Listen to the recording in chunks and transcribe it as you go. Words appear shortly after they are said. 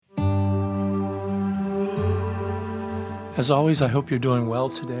As always, I hope you're doing well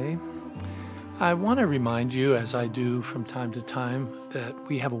today. I want to remind you, as I do from time to time, that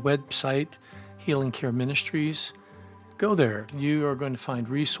we have a website, Healing Care Ministries. Go there. You are going to find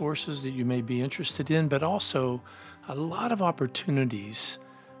resources that you may be interested in, but also a lot of opportunities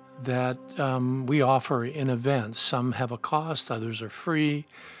that we offer in events. Some have a cost, others are free.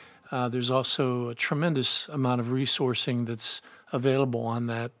 There's also a tremendous amount of resourcing that's available on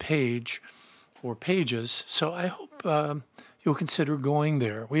that page or pages. So I hope you'll consider going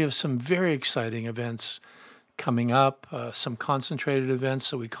there. We have some very exciting events coming up, some concentrated events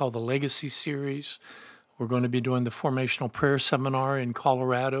that we call the Legacy Series. We're going to be doing the Formational Prayer Seminar in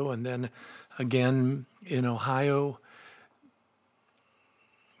Colorado and then again in Ohio.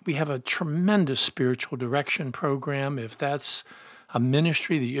 We have a tremendous spiritual direction program. If that's a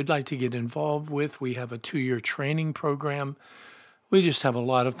ministry that you'd like to get involved with, we have a 2-year training program. We just have a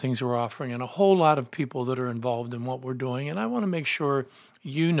lot of things we're offering and a whole lot of people that are involved in what we're doing. And I want to make sure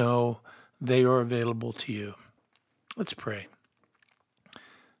you know they are available to you. Let's pray.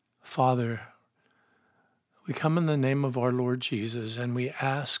 Father, we come in the name of our Lord Jesus, and we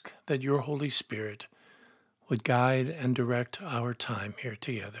ask that your Holy Spirit would guide and direct our time here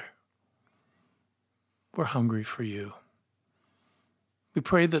together. We're hungry for you. We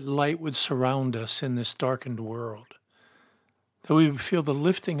pray that light would surround us in this darkened world, that we would feel the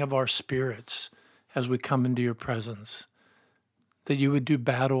lifting of our spirits as we come into your presence, that you would do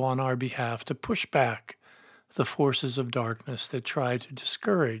battle on our behalf to push back the forces of darkness that try to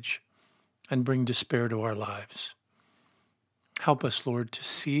discourage and bring despair to our lives. Help us, Lord, to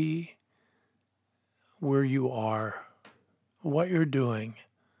see where you are, what you're doing,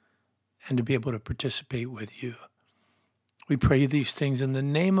 and to be able to participate with you. We pray these things in the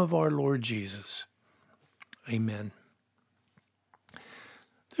name of our Lord Jesus. Amen.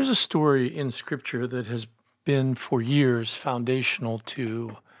 There's a story in Scripture that has been for years foundational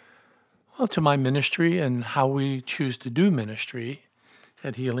to my ministry and how we choose to do ministry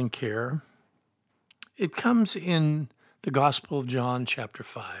at Healing Care. It comes in the Gospel of John, chapter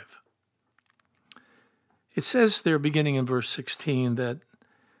 5. It says there, beginning in verse 16, that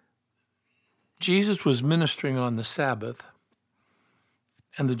Jesus was ministering on the Sabbath,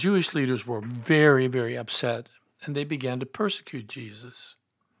 and the Jewish leaders were very, very upset, and they began to persecute Jesus.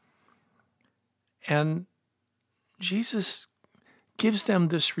 And Jesus gives them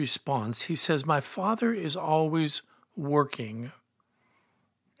this response. He says, "My Father is always working,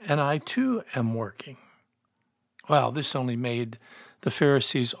 and I too am working." Well, this only made the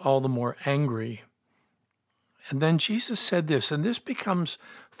Pharisees all the more angry. And then Jesus said this, and this becomes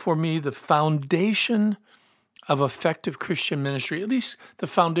for me the foundation of effective Christian ministry, at least the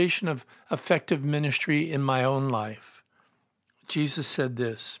foundation of effective ministry in my own life. Jesus said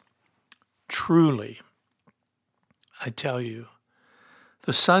this, "Truly, I tell you,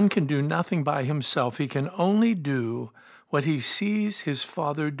 the Son can do nothing by himself. He can only do what he sees his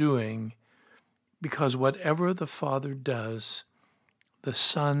Father doing, because whatever the Father does, the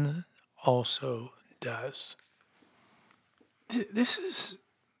Son also does." This is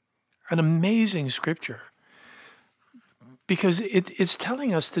an amazing scripture because it's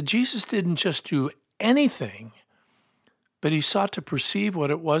telling us that Jesus didn't just do anything, but he sought to perceive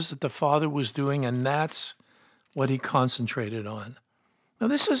what it was that the Father was doing, and that's what he concentrated on. Now,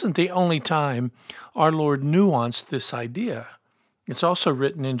 this isn't the only time our Lord nuanced this idea. It's also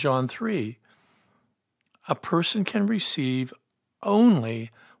written in John 3. A person can receive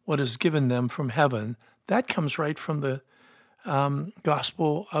only what is given them from heaven. That comes right from the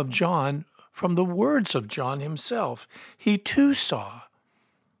Gospel of John, from the words of John himself. He too saw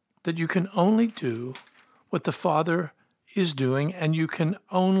that you can only do what the Father is doing, and you can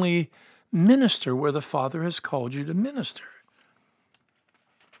only minister where the Father has called you to minister.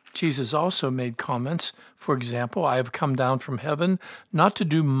 Jesus also made comments. For example, "I have come down from heaven not to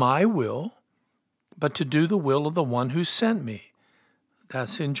do my will, but to do the will of the one who sent me."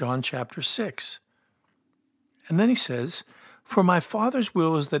 That's in John chapter 6. And then he says, "For my Father's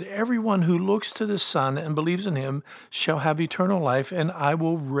will is that everyone who looks to the Son and believes in him shall have eternal life, and I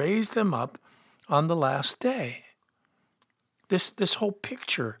will raise them up on the last day." This whole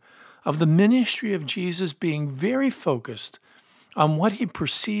picture of the ministry of Jesus being very focused on what he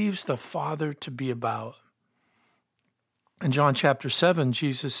perceives the Father to be about. In John chapter 7,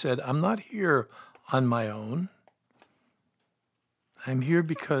 Jesus said, "I'm not here on my own. I'm here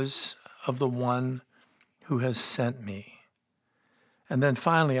because of the one who has sent me." And then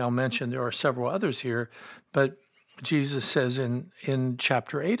finally, I'll mention there are several others here, but Jesus says in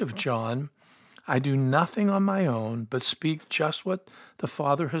chapter 8 of John, "I do nothing on my own, but speak just what the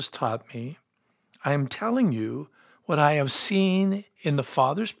Father has taught me. I am telling you What I have seen in the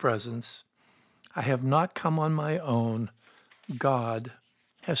Father's presence, I have not come on my own. God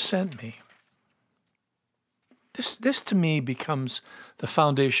has sent me. This to me becomes the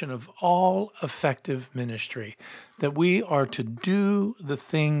foundation of all effective ministry, that we are to do the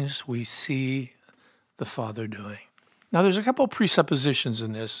things we see the Father doing. Now, there's a couple of presuppositions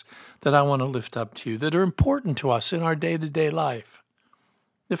in this that I want to lift up to you that are important to us in our day-to-day life.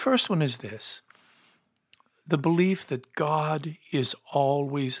 The first one is this: the belief that God is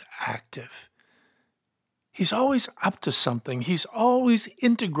always active. He's always up to something. He's always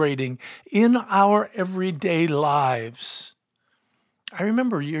integrating in our everyday lives. I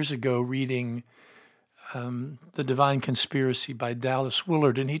remember years ago reading The Divine Conspiracy by Dallas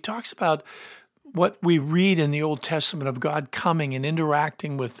Willard, and he talks about what we read in the Old Testament of God coming and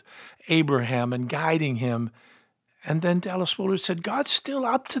interacting with Abraham and guiding him. And then Dallas Willard said, God's still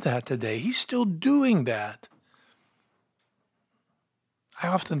up to that today. He's still doing that. I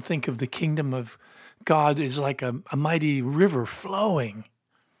often think of the kingdom of God as like a mighty river flowing,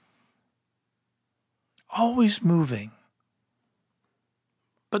 always moving.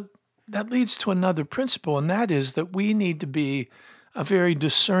 But that leads to another principle, and that is that we need to be a very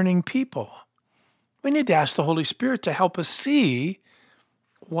discerning people. We need to ask the Holy Spirit to help us see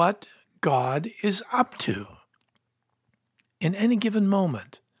what God is up to in any given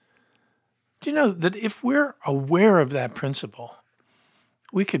moment. Do you know that if we're aware of that principle,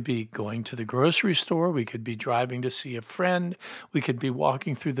 we could be going to the grocery store, we could be driving to see a friend, we could be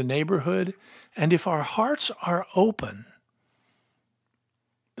walking through the neighborhood, and if our hearts are open,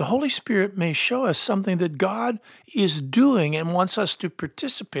 the Holy Spirit may show us something that God is doing and wants us to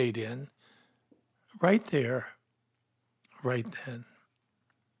participate in right there, right then.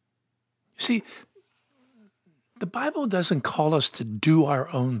 See, the Bible doesn't call us to do our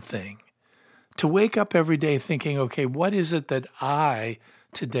own thing, to wake up every day thinking, okay, what is it that I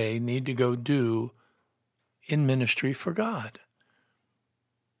today need to go do in ministry for God?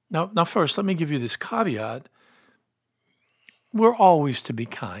 Now first, let me give you this caveat. We're always to be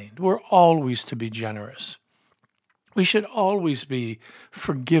kind. We're always to be generous. We should always be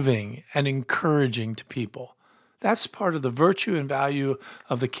forgiving and encouraging to people. That's part of the virtue and value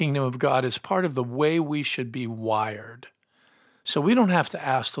of the kingdom of God. It's part of the way we should be wired. So we don't have to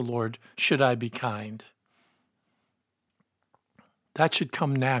ask the Lord, should I be kind? That should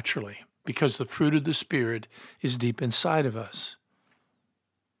come naturally because the fruit of the Spirit is deep inside of us.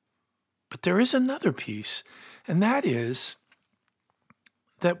 But there is another piece, and that is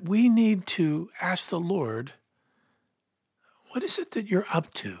that we need to ask the Lord, what is it that you're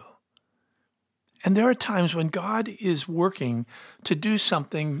up to? And there are times when God is working to do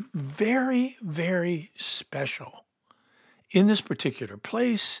something very, very special in this particular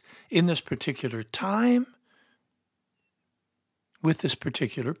place, in this particular time, with this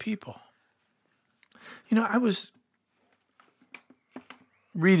particular people. You know, I was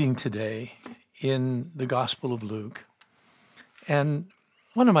reading today in the Gospel of Luke, and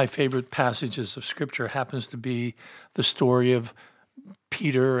one of my favorite passages of Scripture happens to be the story of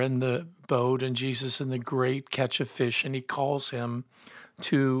Peter and the boat and Jesus and the great catch of fish, and he calls him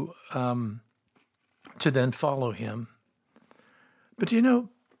to then follow him. But you know,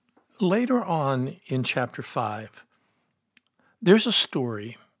 later on in chapter 5, there's a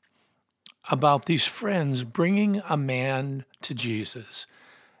story about these friends bringing a man to Jesus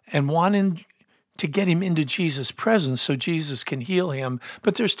and wanting to get him into Jesus' presence so Jesus can heal him.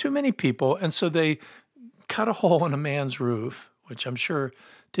 But there's too many people, and so they cut a hole in a man's roof, which I'm sure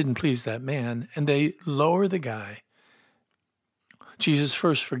didn't please that man, and they lower the guy. Jesus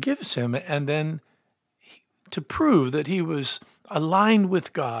first forgives him, and then to prove that he was aligned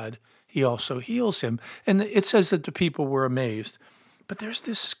with God, he also heals him. And it says that the people were amazed. But there's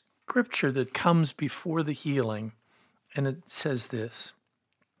this scripture that comes before the healing, and it says this.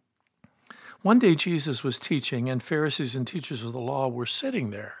 One day Jesus was teaching, and Pharisees and teachers of the law were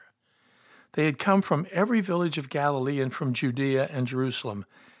sitting there. They had come from every village of Galilee and from Judea and Jerusalem,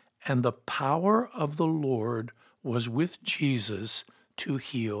 and the power of the Lord was with Jesus to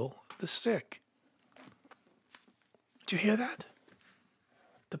heal the sick. Did you hear that?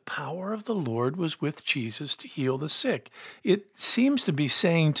 The power of the Lord was with Jesus to heal the sick. It seems to be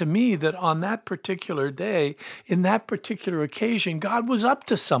saying to me that on that particular day, in that particular occasion, God was up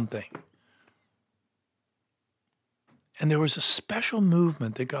to something. And there was a special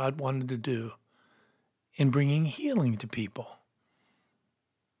movement that God wanted to do in bringing healing to people.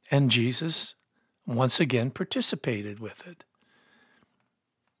 And Jesus, once again, participated with it.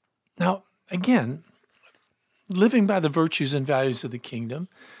 Now, again, living by the virtues and values of the kingdom,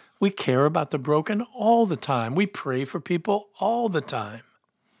 We care about the broken all the time. We pray for people all the time.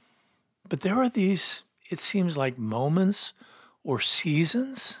 But there are these, it seems like, moments or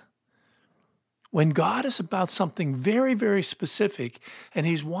seasons when God is about something very, very specific, and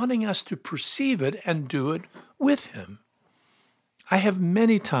he's wanting us to perceive it and do it with him. I have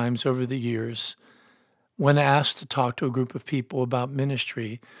many times over the years, when asked to talk to a group of people about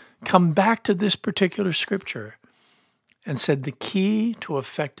ministry, come back to this particular scripture and said the key to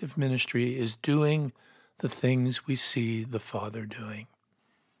effective ministry is doing the things we see the Father doing.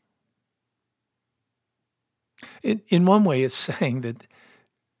 In one way, it's saying that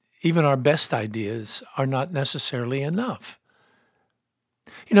even our best ideas are not necessarily enough.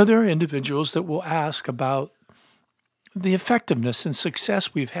 There are individuals that will ask about the effectiveness and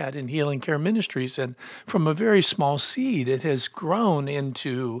success we've had in Healing Care Ministries, and from a very small seed, it has grown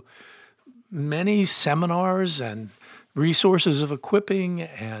into many seminars and resources of equipping,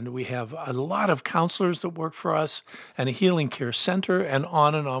 and we have a lot of counselors that work for us and a healing care center, and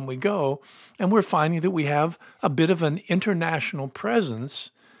on we go. And we're finding that we have a bit of an international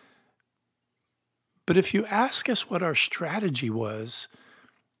presence. But if you ask us what our strategy was,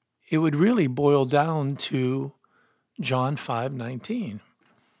 it would really boil down to John 5:19.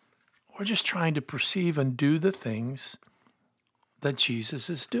 We're just trying to perceive and do the things that Jesus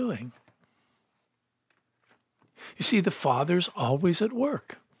is doing. You see, the Father's always at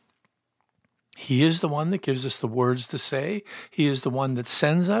work. He is the one that gives us the words to say. He is the one that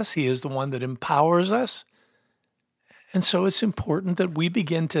sends us. He is the one that empowers us. And so it's important that we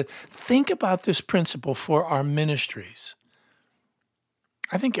begin to think about this principle for our ministries.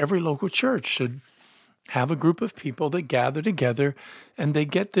 I think every local church should have a group of people that gather together and they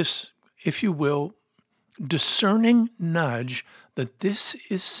get this, if you will, discerning nudge that this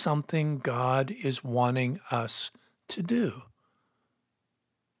is something God is wanting us to do.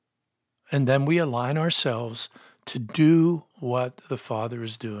 And then we align ourselves to do what the Father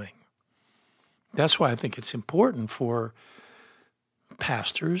is doing. That's why I think it's important for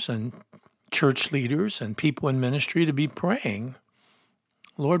pastors and church leaders and people in ministry to be praying,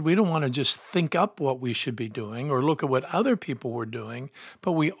 Lord, we don't want to just think up what we should be doing or look at what other people were doing,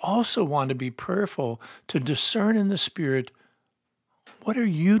 but we also want to be prayerful to discern in the Spirit, what are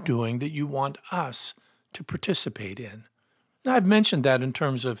you doing that you want us to participate in? Now, I've mentioned that in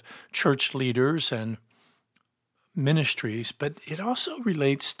terms of church leaders and ministries, but it also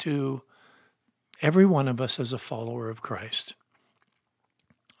relates to every one of us as a follower of Christ.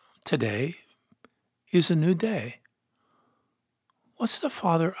 Today is a new day. What's the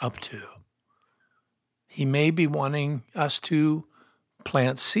Father up to? He may be wanting us to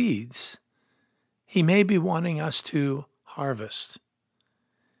plant seeds. He may be wanting us to harvest.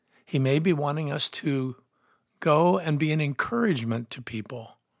 He may be wanting us to go and be an encouragement to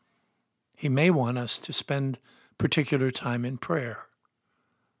people. He may want us to spend particular time in prayer.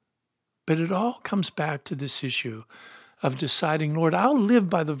 But it all comes back to this issue of deciding, Lord, I'll live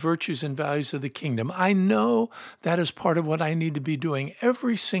by the virtues and values of the kingdom. I know that is part of what I need to be doing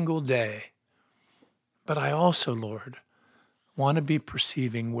every single day. But I also, Lord, want to be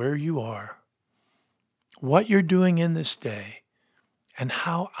perceiving where you are, what you're doing in this day, and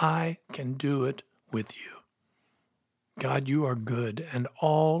how I can do it with you. God, you are good, and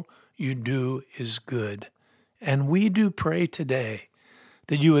all you do is good. And we do pray today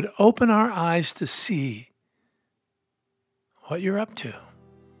that you would open our eyes to see what you're up to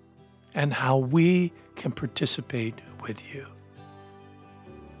and how we can participate with you.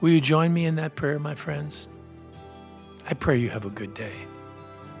 Will you join me in that prayer, my friends? I pray you have a good day.